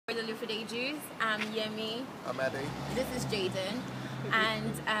Lufadeju. I'm Yemi. I'm Eddie. This is Jaden.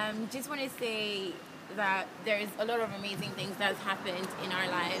 And just want to say that there's a lot of amazing things that's happened in our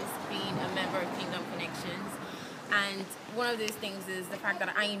lives being a member of Kingdom-connexions. And one of those things is the fact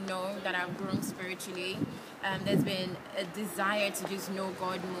that I know that I've grown spiritually. There's been a desire to just know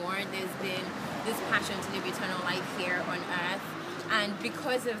God more. There's been this passion to live eternal life here on earth. And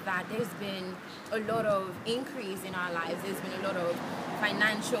because of that, there's been a lot of increase in our lives. There's been a lot of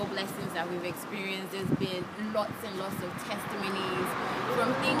financial blessings that we've experienced. There's been lots and lots of testimonies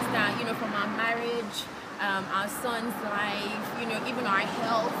from things that, from our marriage, our son's life, even our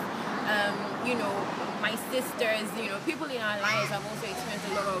health, my sisters, people in our lives have also experienced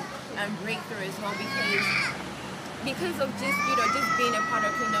a lot of breakthrough as well because of just being a part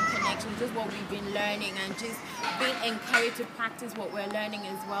of Kingdom-connexions, just what we've been learning and just being encouraged to practice what we're learning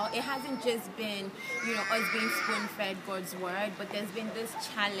as well. It hasn't just been, us being spoon-fed God's word, but there's been this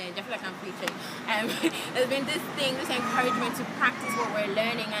challenge. I feel like I'm preaching. There's been this encouragement to practice what we're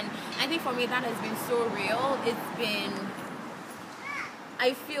learning, and I think for me that has been so real. It's been,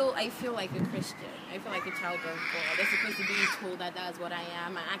 I feel like a Christian. I feel like a child of God. As opposed to being told that that's what I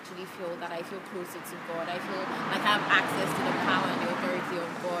am. I actually feel that I feel closer to God. I feel like I have access to the power and the authority of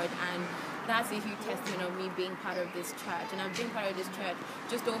God. And that's a huge testament of me being part of this church. And I've been part of this church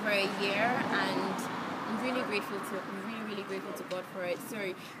just over a year, and I'm really grateful to God for it. So,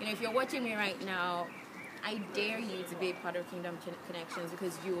 if you're watching me right now, I dare you to be a part of Kingdom-connexions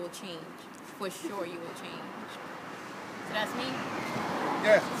because you will change. For sure you will change. So that's me.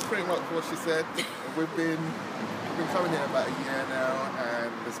 Yeah, it's pretty much what she said. We've been coming in about a year now,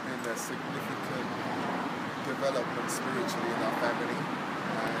 and there's been a significant development spiritually in our family,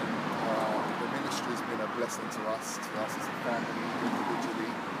 and the ministry has been a blessing to us as a family,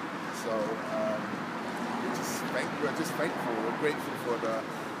 individually. So we're just thankful. We're grateful for the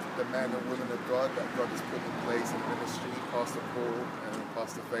men and women of God that God has put in place in ministry, Pastor Paul and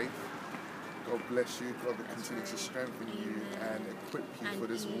Pastor Faith. God bless you. God will continue to strengthen you and equip you for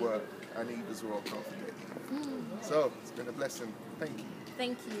this work. And Eve as well, can't forget you. So, it's been a blessing. Thank you.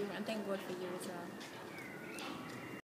 Thank you, and thank God for you as well.